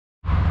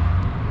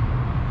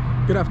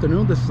Good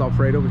afternoon, this is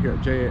Alfredo over here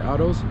at JA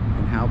Autos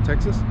in Howell,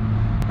 Texas.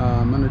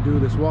 I'm going to do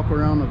this walk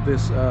around of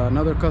this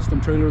another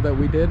custom trailer that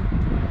we did.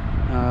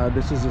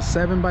 This is a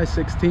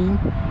 7x16.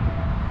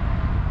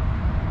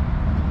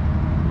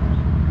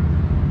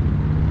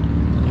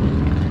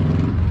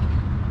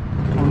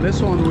 On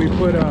this one we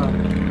put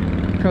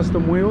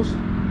custom wheels, so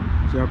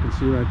y'all can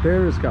see right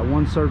there. It's got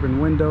one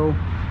serving window.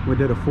 We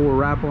did a full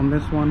wrap on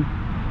this one,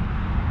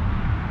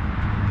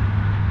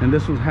 and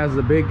this one has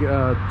a big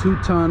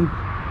 2-ton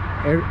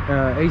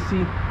AC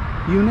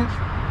unit,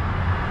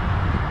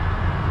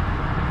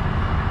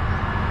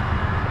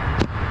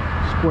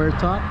 square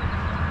top.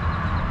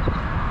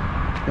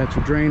 Got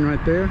your drain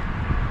right there.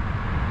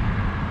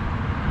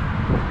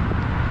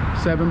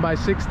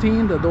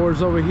 7x16. The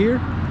doors over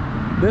here.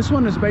 This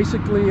one is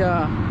basically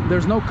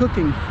there's no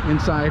cooking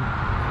inside.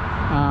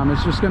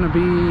 It's just going to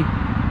be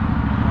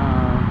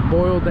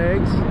boiled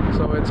eggs,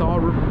 so it's all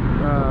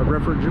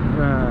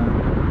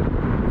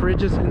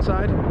fridges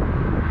inside.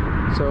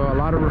 So a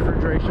lot of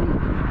refrigeration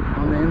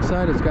on the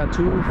inside. It's got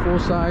two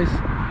full-size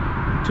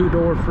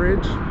 2-door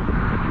fridge.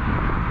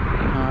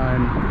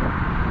 And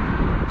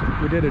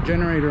we did a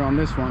generator on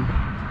this one.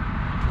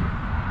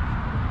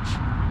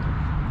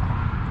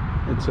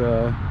 It's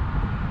a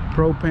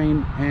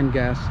propane and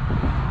gas,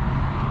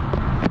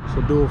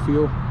 so dual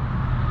fuel.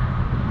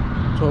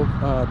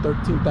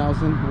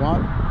 13,000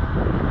 watt.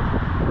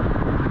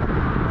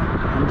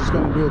 I'm just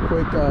going to do a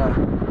quick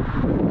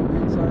on the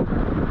inside.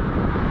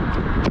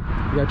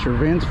 You got your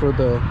vents for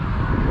the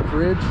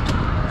fridge.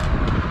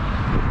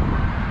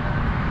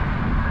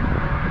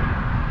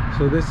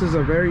 So this is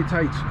a very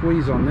tight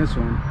squeeze on this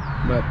one,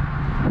 but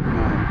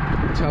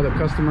it's how the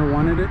customer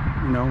wanted it,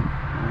 you know.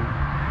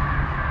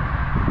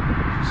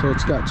 So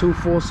it's got two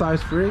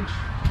full-size fridges.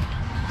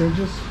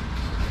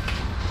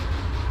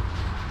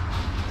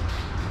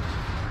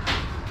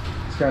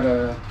 It's got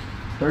a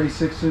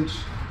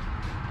 36-inch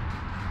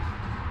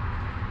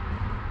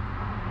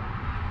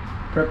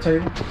prep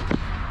table.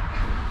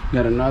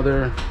 Got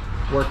another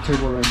work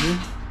table right here.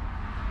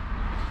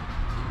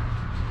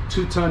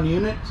 2-ton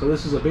unit, so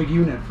this is a big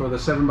unit for the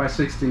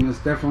 7x16. It's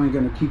definitely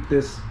going to keep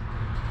this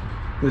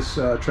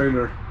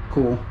trailer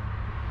cool.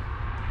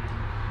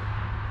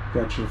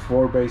 Got your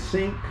 4-bay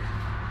sink.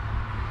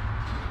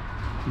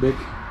 Big,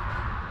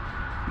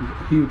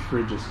 huge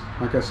fridges.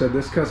 Like I said,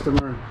 this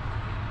customer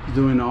is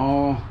doing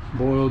all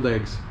boiled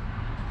eggs.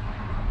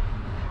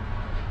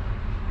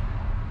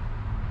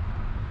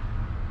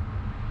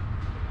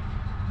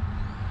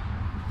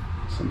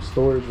 Some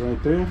storage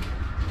right there.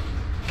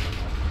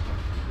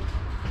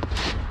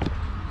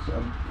 So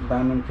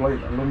diamond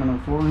plate aluminum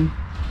flooring.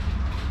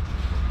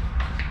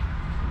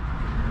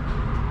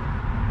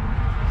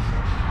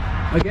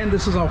 Again,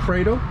 this is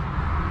Alfredo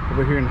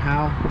over here in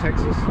Howell,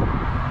 Texas.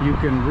 You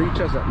can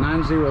reach us at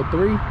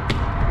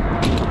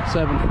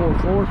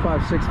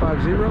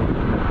 903-744-5650,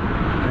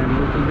 and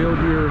we can build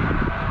your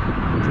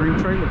dream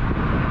trailer.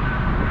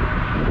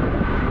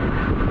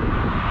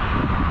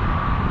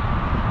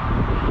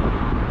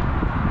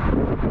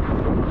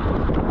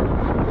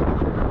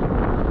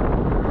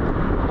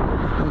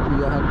 Thank you.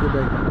 Y'all have a good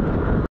day.